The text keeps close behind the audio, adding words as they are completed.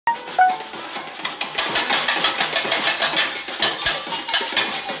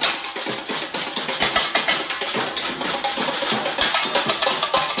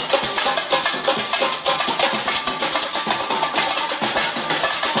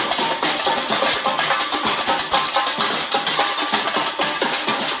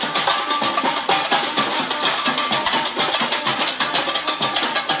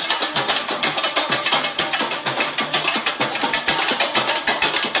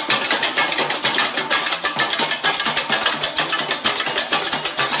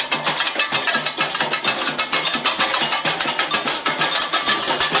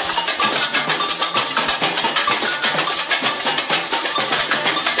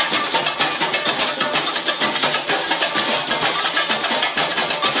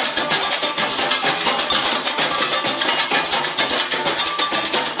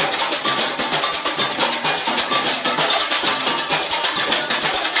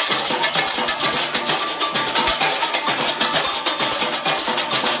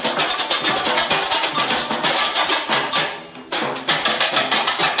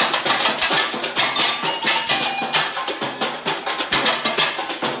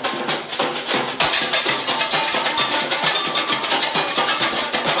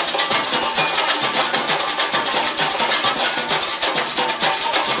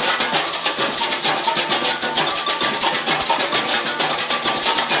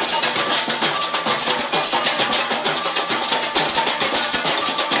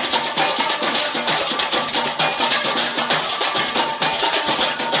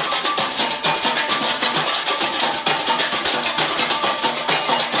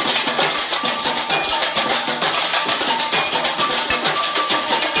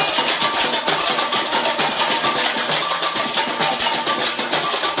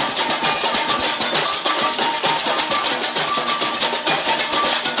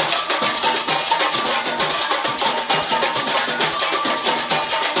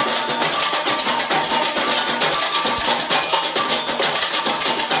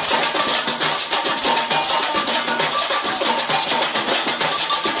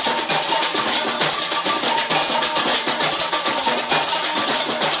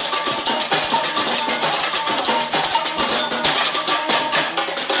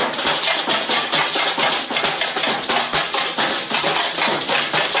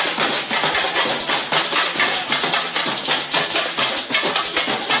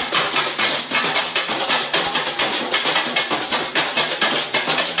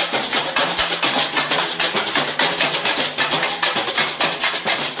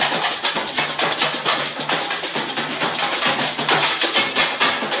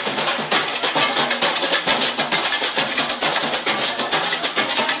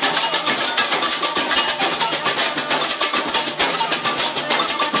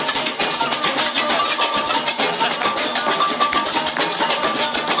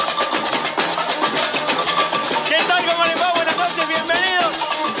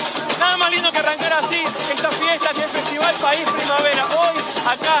lindo que arrancara así esta fiesta que es Festival País Primavera. Hoy,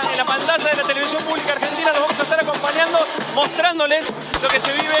 acá en la pantalla de la televisión pública argentina, los vamos a estar acompañando, mostrándoles lo que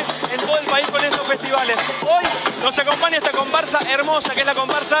se vive en todo el país con estos festivales. Hoy nos acompaña esta comparsa hermosa, que es la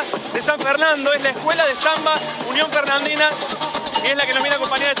comparsa de San Fernando, es la Escuela de Samba Unión Fernandina, y es la que nos viene a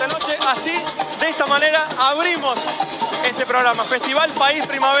acompañar esta noche. Así, de esta manera, abrimos este programa, Festival País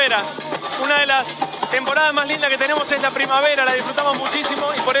Primavera. Una de las temporadas más lindas que tenemos es la primavera, la disfrutamos muchísimo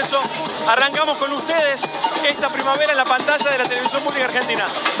y por eso arrancamos con ustedes esta primavera en la pantalla de la televisión pública argentina.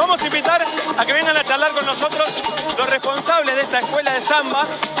 Vamos a invitar a que vengan a charlar con nosotros los responsables de esta escuela de samba,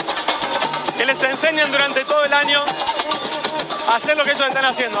 que les enseñan durante todo el año a hacer lo que ellos están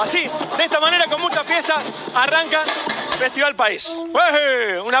haciendo. Así, de esta manera, con mucha fiesta, arranca Festival País.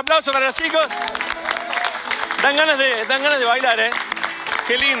 Un aplauso para los chicos. Dan ganas de bailar, ¿eh?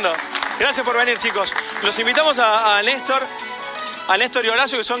 Qué lindo. Gracias por venir, chicos. Los invitamos a Néstor y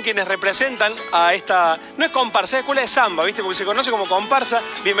Horacio, que son quienes representan a esta... No es comparsa, es escuela de samba, ¿viste? Porque se conoce como comparsa.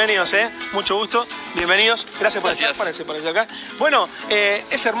 Bienvenidos, ¿eh? Mucho gusto. Bienvenidos. Gracias por estar. Pónganse acá. Bueno,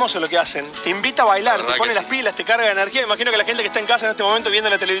 es hermoso lo que hacen. Te invita a bailar, te pone las pilas, te carga de energía. Imagino que la gente que está en casa en este momento viendo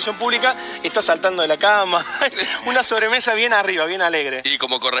la televisión pública está saltando de la cama. Una sobremesa bien arriba, bien alegre. Y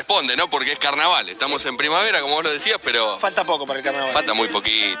como corresponde, ¿no? Porque es carnaval. Estamos en primavera, como vos lo decías, pero... Falta poco para el carnaval. Falta muy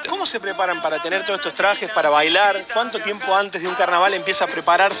poquito. ¿Cómo se preparan para tener todos estos trajes, para bailar? ¿Cuánto tiempo antes de un carnaval empieza a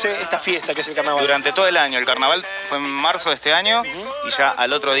prepararse esta fiesta que es el carnaval? Durante todo el año. El carnaval fue en marzo de este año y ya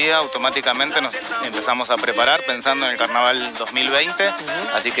al otro día automáticamente nos empezamos a preparar pensando en el carnaval 2020.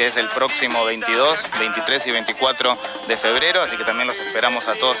 Así que es el próximo 22, 23 y 24 de febrero. Así que también los esperamos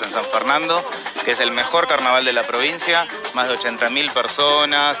a todos en San Fernando, que es el mejor carnaval de la provincia. Más de 80.000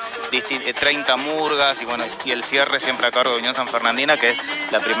 personas, 30 murgas y bueno, y el cierre siempre a cargo de Unión Sanfernandina, que es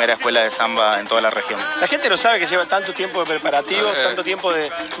la primera escuela de samba en toda la región. La gente no sabe que lleva tanto tiempo de preparativos, tanto tiempo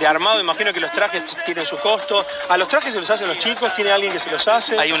de armado. Imagino que los trajes tienen su costo. ¿A los trajes se los hacen los chicos? ¿Tiene alguien que se los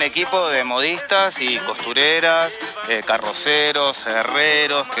hace? Hay un equipo de modistas y costureras, carroceros,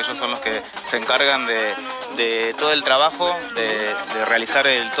 herreros, que ellos son los que se encargan de todo el trabajo de realizar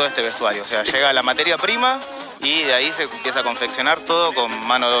todo este vestuario. O sea, llega la materia prima y de ahí se empieza a confeccionar todo con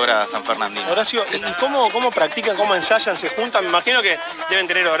mano de obra sanfernandina. Horacio, ¿y cómo practican, cómo ensayan, se juntan? Me imagino que deben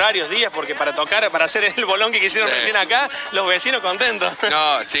tener horarios, días, porque para tocar, para hacer el bolón que hicieron recién acá, los vecinos contentos.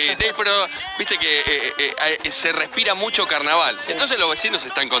 No, sí, pero viste que se respira mucho carnaval, entonces los vecinos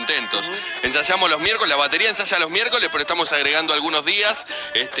están contentos. Ensayamos los miércoles, la batería ensaya los miércoles, pero estamos agregando algunos días,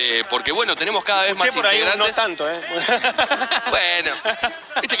 porque bueno, tenemos cada vez más por ahí integrantes. No tanto, ¿eh? Bueno,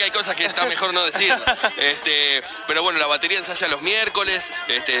 viste que hay cosas que está mejor no decir. Pero bueno, la batería ensaya los miércoles,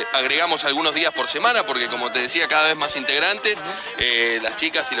 agregamos algunos días por semana, porque como te decía, cada vez más integrantes. Las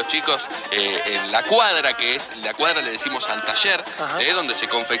chicas y los chicos en la cuadra, que es la cuadra, le decimos al taller, donde se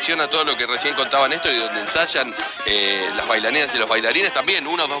confecciona todo lo que recién contaba Néstor y donde ensayan las bailarinas y los bailarines también,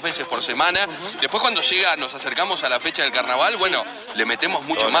 1 o 2 veces por semana. Después cuando nos acercamos a la fecha del carnaval, bueno, le metemos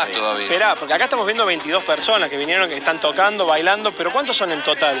mucho más todavía. Esperá, porque acá estamos viendo 22 personas que vinieron, que están tocando, bailando, pero ¿cuántos son en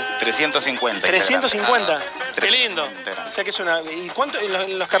total? 350. 350. Qué lindo. O sea que es una... ¿Y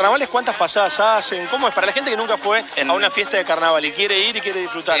en los carnavales cuántas pasadas hacen? ¿Cómo es? Para la gente que nunca fue a una fiesta de carnaval y quiere ir y quiere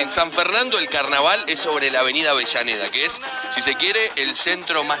disfrutar. En San Fernando el carnaval es sobre la avenida Avellaneda, que es, si se quiere, el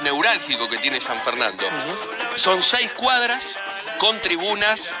centro más neurálgico que tiene San Fernando. Son 6 cuadras con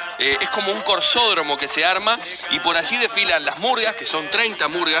tribunas, es como un corsódromo que se arma y por allí desfilan las murgas, que son 30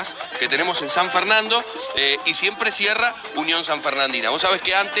 murgas que tenemos en San Fernando, y siempre cierra Unión Sanfernandina. Vos sabés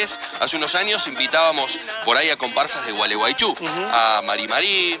que antes, hace unos años, invitábamos por ahí a comparsas de Gualeguaychú, a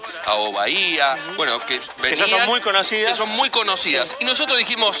Marimarí, a Obaía, bueno, que venían, que ya son muy conocidas. Que son muy conocidas. Sí. Y nosotros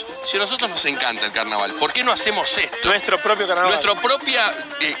dijimos, si a nosotros nos encanta el carnaval, ¿por qué no hacemos esto? Nuestro propio carnaval. Nuestra propia,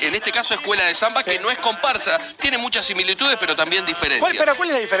 en este caso, escuela de samba, que no es comparsa, tiene muchas similitudes, pero también diferencias. ¿Cuál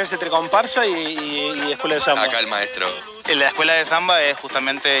es la diferencia entre comparsa y escuela de samba? Acá el maestro. La escuela de samba es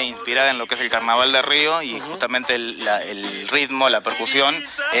justamente inspirada en lo que es el carnaval de Río y justamente el ritmo, la percusión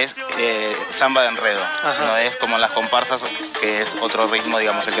es samba de enredo. No es como las comparsas, que es otro ritmo,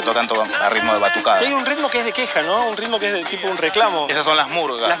 digamos, el que tocan a ritmo de batucada. Hay un ritmo que es de queja, ¿no? Un ritmo que es de tipo un reclamo. Esas son las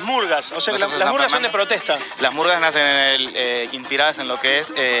murgas. Las murgas, o sea que las murgas son de protesta. Las murgas nacen inspiradas en lo que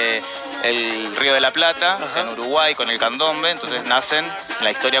es el Río de la Plata, en Uruguay, con el candombe, entonces nacen en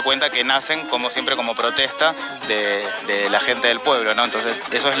la historia historia cuenta que nacen como siempre como protesta de la gente del pueblo, ¿no? Entonces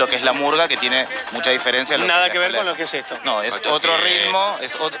eso es lo que es la murga, que tiene mucha diferencia. Nada que ver con lo que es esto. No, es otro ritmo,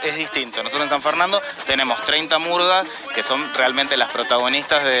 es distinto. Nosotros en San Fernando tenemos 30 murgas que son realmente las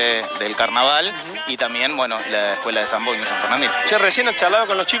protagonistas del carnaval, y también, bueno, la escuela de Sambo en San Fernandina. Yo recién he charlado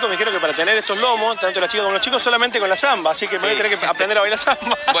con los chicos, me dijeron que para tener estos lomos, tanto las chicas como los chicos, solamente con la samba, así que me voy a tener que aprender a bailar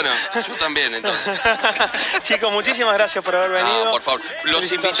samba. Bueno, yo también, entonces. Chicos, muchísimas gracias por haber venido. No, por favor.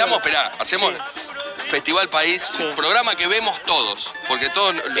 Los invitamos, esperá, hacemos... Festival País, un programa que vemos todos, porque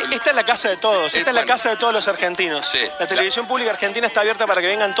todos... Esta es la casa de todos, esta es la casa de todos los argentinos. Sí, la televisión pública argentina está abierta para que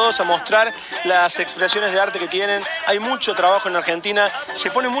vengan todos a mostrar las expresiones de arte que tienen. Hay mucho trabajo en Argentina, se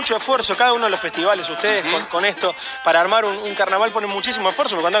pone mucho esfuerzo, cada uno de los festivales, ustedes con esto, para armar un carnaval ponen muchísimo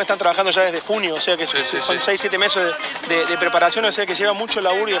esfuerzo, porque cuando están trabajando ya desde junio, o sea que son 6-7 meses de preparación, o sea que lleva mucho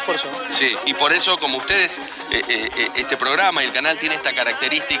laburo y esfuerzo. Sí, y por eso, como ustedes, este programa y el canal tiene esta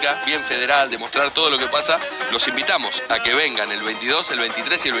característica bien federal de mostrar todo lo que pasa, los invitamos a que vengan el 22, el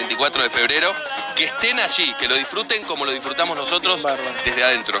 23 y el 24 de febrero, que estén allí, que lo disfruten como lo disfrutamos nosotros desde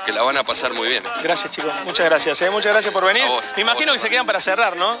adentro, que la van a pasar muy bien. Gracias, chicos, muchas gracias. Muchas gracias por venir. Me imagino que se quedan para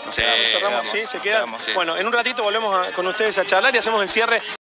cerrar, ¿no? Sí, cerramos, sí, se quedan. Sí. Bueno, en un ratito volvemos con ustedes a charlar y hacemos el cierre.